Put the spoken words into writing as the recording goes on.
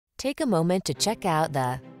Take a moment to check out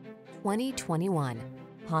the 2021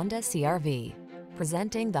 Honda CR-V.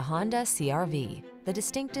 Presenting the Honda CR-V, the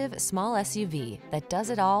distinctive small SUV that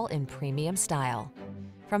does it all in premium style.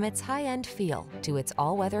 From its high-end feel to its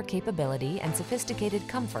all-weather capability and sophisticated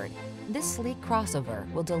comfort, this sleek crossover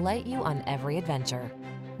will delight you on every adventure.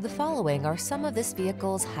 The following are some of this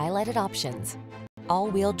vehicle's highlighted options: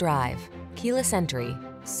 all-wheel drive, keyless entry,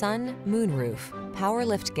 sun, moonroof, power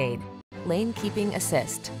liftgate, lane keeping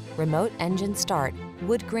assist, remote engine start,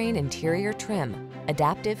 woodgrain interior trim,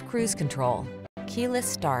 adaptive cruise control, keyless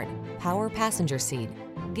start, power passenger seat.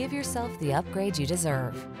 Give yourself the upgrade you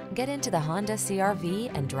deserve. Get into the Honda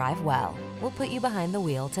CR-V and drive well. We'll put you behind the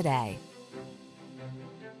wheel today.